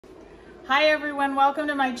Hi everyone, welcome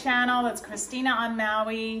to my channel. It's Kristina on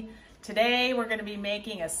Maui. Today we're going to be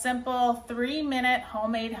making a simple 3-minute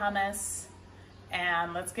homemade hummus,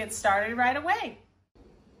 and let's get started right away.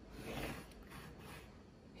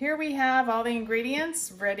 Here we have all the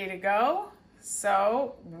ingredients ready to go.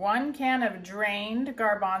 So 1 can of drained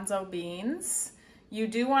garbanzo beans. You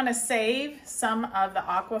do want to save some of the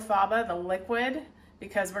aquafaba, the liquid,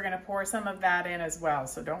 because we're going to pour some of that in as well.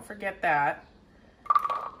 So don't forget that.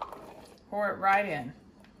 Pour it right in.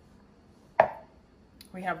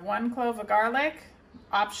 We have 1 clove of garlic,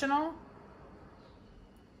 optional.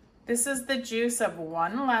 This is the juice of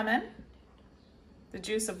 1 lemon. The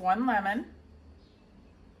juice of 1 lemon.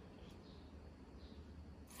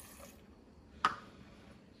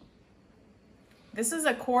 This is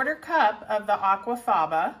a 1/4 cup of the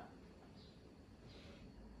aquafaba.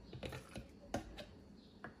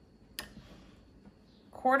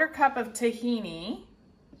 Quarter cup of tahini.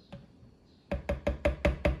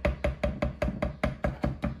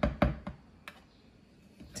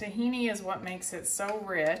 Tahini is what makes it so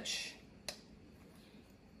rich.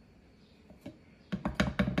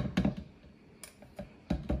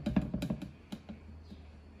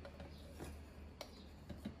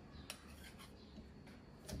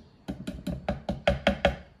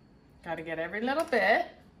 Got to get every little bit.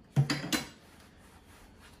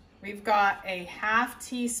 We've got a 1/2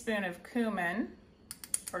 teaspoon of cumin,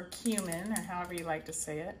 or cumin, or however you like to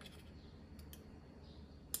say it.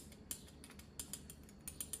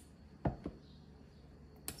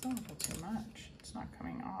 It's a little too much. It's not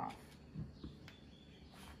coming off.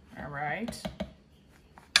 All right.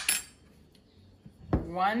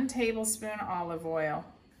 1 tablespoon olive oil.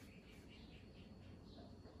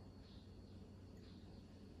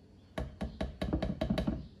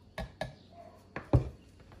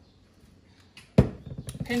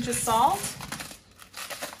 Pinch of salt.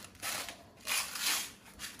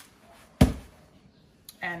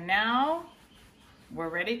 And now we're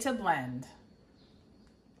ready to blend.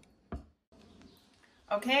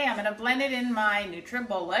 Okay, I'm gonna blend it in my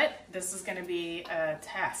NutriBullet. This is gonna be a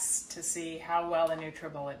test to see how well the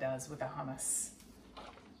NutriBullet does with the hummus.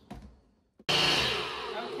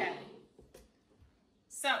 Okay,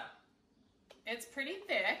 so it's pretty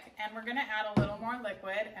thick, and we're gonna add a little more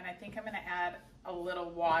liquid, and I think I'm gonna add a little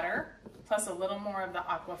water, plus a little more of the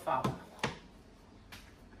aquafaba.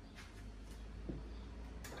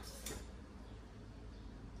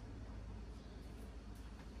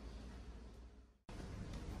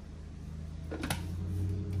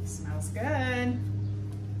 Smells good.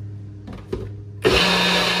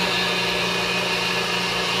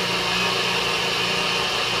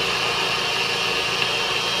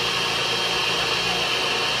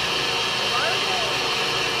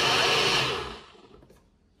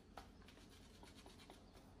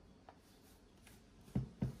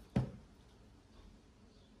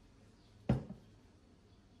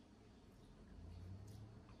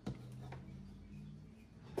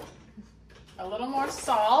 A little more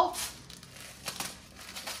salt.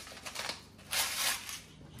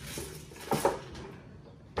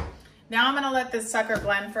 Now I'm going to let this sucker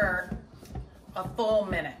blend for a full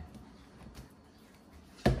minute.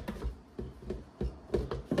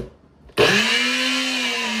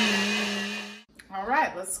 All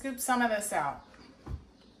right, let's scoop some of this out.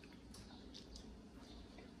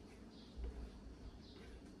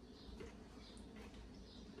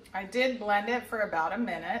 I did blend it for about a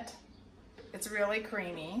minute. It's really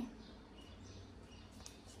creamy.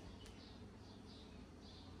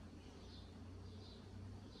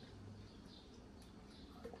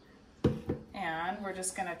 And we're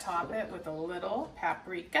just gonna top it with a little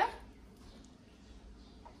paprika.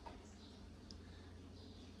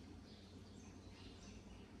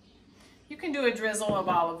 You can do a drizzle of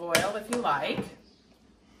olive oil if you like.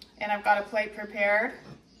 And I've got a plate prepared.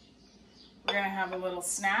 We're gonna have a little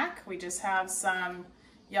snack. We just have some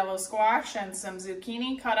yellow squash and some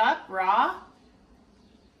zucchini cut up raw.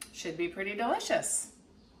 Should be pretty delicious.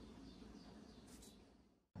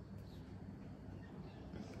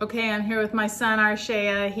 Okay, I'm here with my son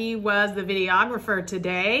Arshea. He was the videographer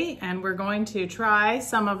today, and we're going to try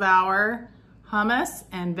some of our hummus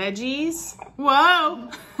and veggies. Whoa!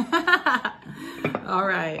 All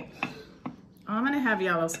right. I'm gonna have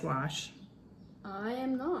yellow squash. I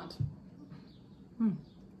am not.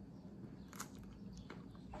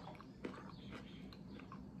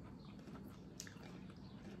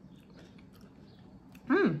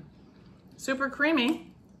 Super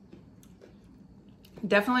creamy.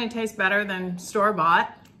 Definitely tastes better than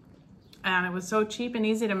store-bought. And it was so cheap and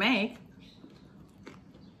easy to make.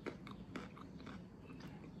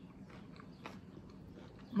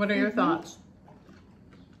 What are your thoughts?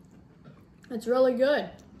 It's really good.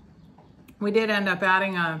 We did end up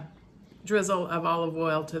adding a drizzle of olive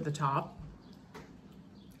oil to the top.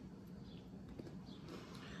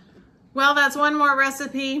 Well, that's one more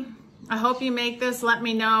recipe. I hope you make this. Let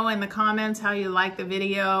me know in the comments how you like the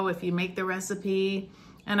video, if you make the recipe.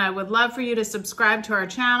 And I would love for you to subscribe to our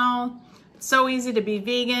channel. It's so easy to be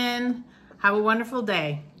vegan. Have a wonderful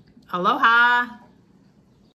day. Aloha.